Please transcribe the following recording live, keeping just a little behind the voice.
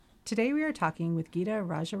Today we are talking with Geeta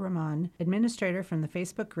Rajaraman, administrator from the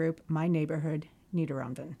Facebook group My Neighborhood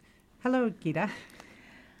Niederanven. Hello, Geeta.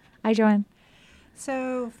 Hi, Joanne.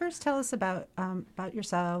 So first tell us about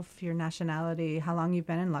yourself, your nationality, how long you've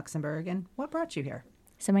been in Luxembourg, and what brought you here.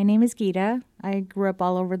 So my name is Geeta. I grew up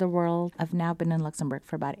all over the world. I've now been in Luxembourg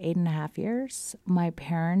for about 8.5 years. My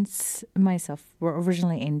parents and myself were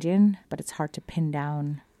originally Indian, but it's hard to pin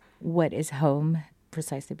down what is home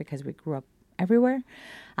precisely because we grew up everywhere.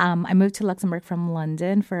 I moved to Luxembourg from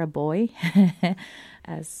London for a boy,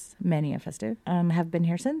 as many of us do. Have been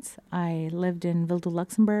here since. I lived in Ville du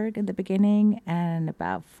Luxembourg in the beginning, and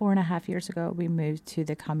about 4.5 years ago, we moved to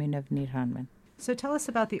the commune of Niederanven. So tell us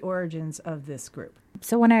about the origins of this group.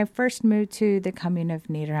 So when I first moved to the commune of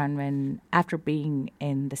Niederanven, after being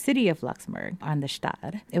in the city of Luxembourg on the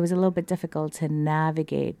Stad, it was a little bit difficult to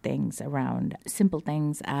navigate things around simple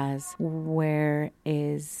things as where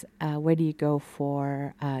do you go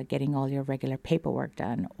for getting all your regular paperwork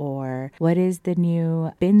done, or what is the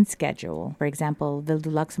new bin schedule? For example, Ville du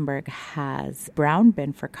Luxembourg has brown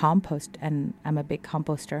bin for compost, and I'm a big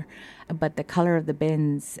composter, but the color of the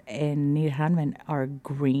bins in Niederanven are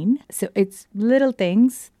green. So it's little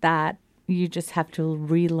things that you just have to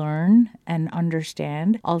relearn and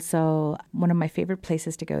understand. Also, one of my favorite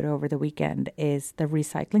places to go to over the weekend is the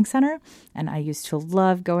recycling center. And I used to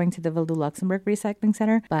love going to the Ville du Luxembourg recycling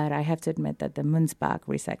center, but I have to admit that the Munzbach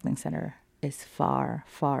recycling center is far,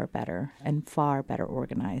 far better and far better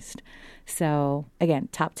organized. So again,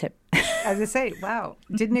 top tip. As I say, wow,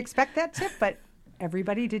 didn't expect that tip, but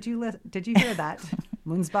everybody, did you hear that?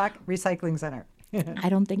 Munzbach Recycling Center. I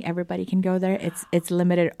don't think everybody can go there. It's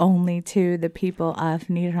limited only to the people of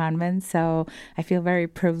Niederanven, so I feel very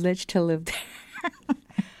privileged to live there.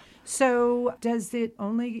 So does it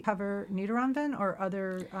only cover Niederanven or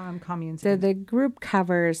other communes? So the group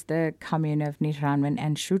covers the commune of Niederanven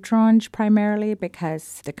and Schuttrange primarily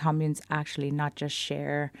because the communes actually not just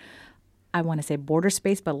share, I want to say border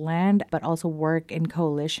space, but land, but also work in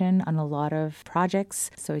coalition on a lot of projects.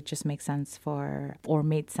 So it just makes sense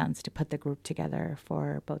made sense to put the group together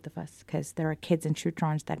for both of us because there are kids in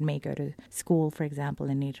Schuttrange that may go to school, for example,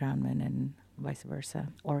 in Niederanven and vice versa,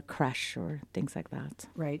 or crash or things like that.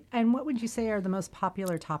 Right. And what would you say are the most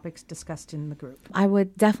popular topics discussed in the group? I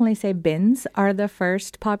would definitely say bins are the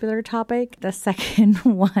first popular topic. The second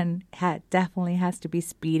one definitely has to be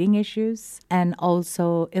speeding issues and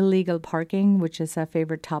also illegal parking, which is a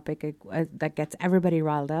favorite topic that gets everybody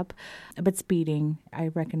riled up. But speeding, I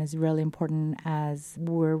reckon, is really important as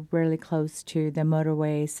we're really close to the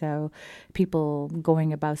motorway, so people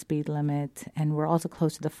going above speed limit, and we're also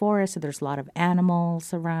close to the forest, so there's a lot of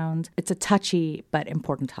animals around. It's a touchy but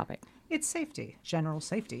important topic. It's safety, general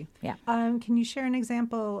safety. Yeah. Can you share an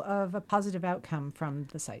example of a positive outcome from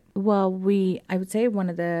the site? Well, I would say one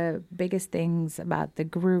of the biggest things about the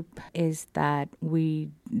group is that we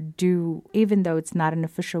do, even though it's not an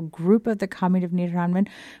official group of the commune of Niederanven,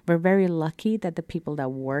 we're very lucky that the people that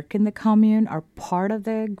work in the commune are part of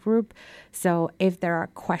the group. So if there are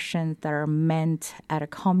questions that are meant at a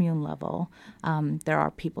commune level, there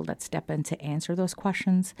are people that step in to answer those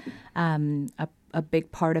questions. A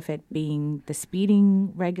big part of it being the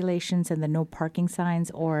speeding regulations and the no parking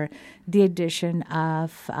signs, or the addition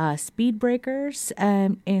of speed breakers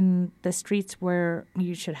in the streets where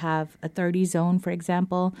you should have a 30 zone, for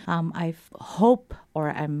example. I hope,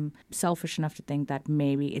 or I'm selfish enough to think that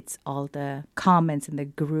maybe it's all the comments in the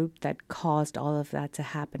group that caused all of that to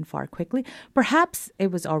happen far quickly. Perhaps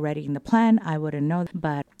it was already in the plan. I wouldn't know,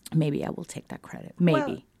 but maybe I will take that credit. Maybe.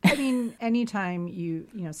 Well, I mean, anytime you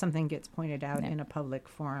something gets pointed out in a public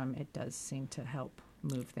forum, it does seem to help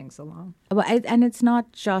move things along. Well, and it's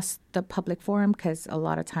not just the public forum, because a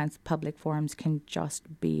lot of times public forums can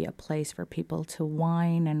just be a place for people to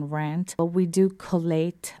whine and rant. But we do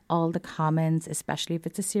collate all the comments, especially if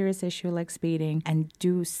it's a serious issue like speeding, and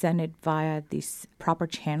do send it via these proper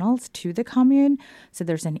channels to the commune. So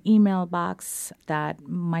there's an email box that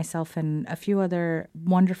myself and a few other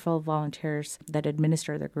wonderful volunteers that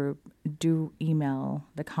administer the group do email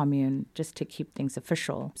the commune just to keep things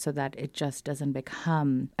official, so that it just doesn't become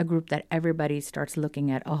a group that everybody starts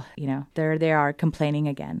looking at, there they are complaining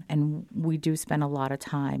again. And we do spend a lot of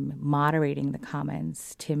time moderating the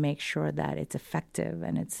comments to make sure that it's effective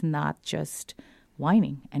and it's not just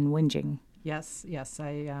whining and whinging. Yes.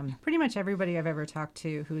 I pretty much everybody I've ever talked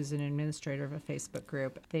to who's an administrator of a Facebook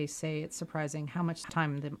group, they say it's surprising how much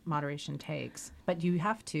time the moderation takes. But you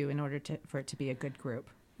have to in order for it to be a good group.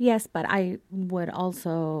 Yes, but I would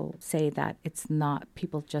also say that it's not,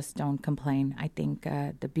 people just don't complain. I think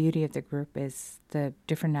the beauty of the group is the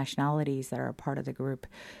different nationalities that are a part of the group.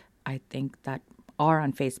 I think that are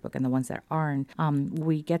on Facebook and the ones that aren't.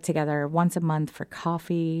 We get together once a month for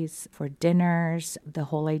coffees, for dinners. The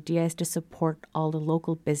whole idea is to support all the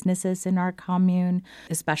local businesses in our commune,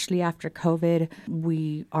 especially after COVID.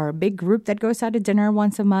 We are a big group that goes out to dinner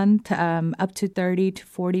once a month, up to 30 to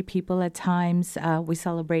 40 people at times. We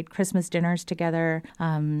celebrate Christmas dinners together.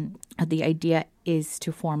 The idea is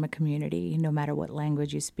to form a community no matter what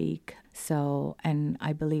language you speak. So, and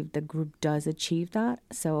I believe the group does achieve that.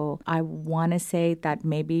 So I want to say that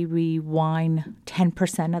maybe we whine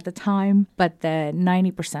 10% of the time, but the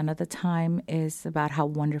 90% of the time is about how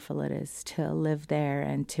wonderful it is to live there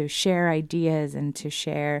and to share ideas and to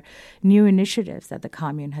share new initiatives that the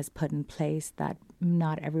commune has put in place that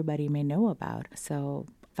not everybody may know about. So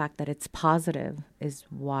the fact that it's positive is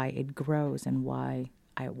why it grows and why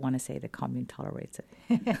I want to say the commune tolerates it.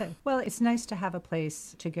 Well, it's nice to have a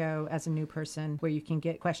place to go as a new person where you can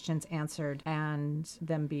get questions answered and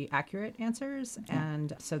them be accurate answers. Yeah.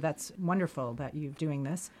 And so that's wonderful that you're doing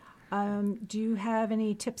this. Do you have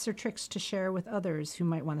any tips or tricks to share with others who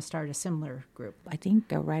might want to start a similar group? I think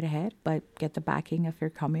go right ahead, but get the backing of your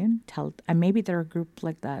commune. And maybe there are groups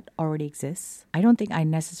like that already exists. I don't think I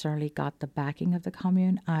necessarily got the backing of the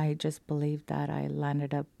commune. I just believe that I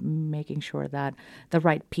landed up making sure that the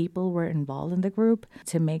right people were involved in the group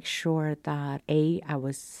to make sure that A, I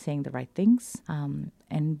was saying the right things,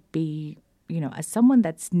 and B, as someone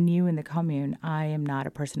that's new in the commune, I am not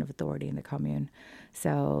a person of authority in the commune.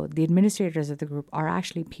 So the administrators of the group are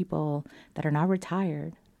actually people that are not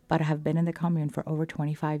retired, but have been in the commune for over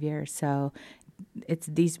 25 years. So it's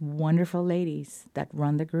these wonderful ladies that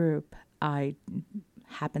run the group. I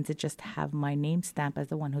happen to just have my name stamp as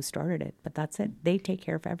the one who started it, but that's it. They take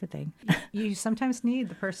care of everything. You sometimes need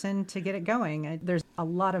the person to get it going. There's a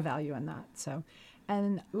lot of value in that. So.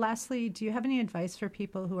 And lastly, do you have any advice for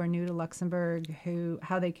people who are new to Luxembourg,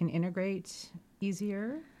 how they can integrate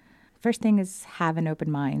easier? First thing is have an open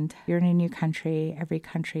mind. You're in a new country. Every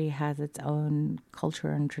country has its own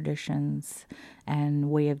culture and traditions and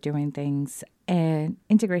way of doing things. And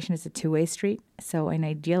integration is a two-way street. So an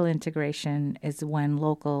ideal integration is when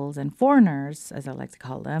locals and foreigners, as I like to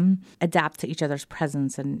call them, adapt to each other's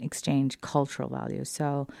presence and exchange cultural values.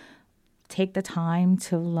 So take the time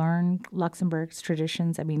to learn Luxembourg's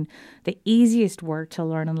traditions. I mean, the easiest word to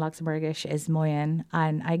learn in Luxembourgish is moyen,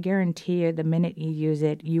 and I guarantee you the minute you use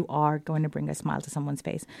it, you are going to bring a smile to someone's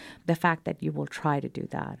face. The fact that you will try to do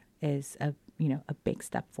that is a big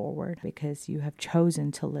step forward because you have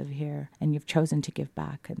chosen to live here and you've chosen to give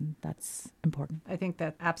back, and that's important. I think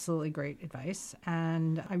that's absolutely great advice,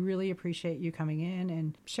 and I really appreciate you coming in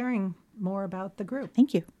and sharing more about the group.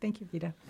 Thank you. Thank you, Vida.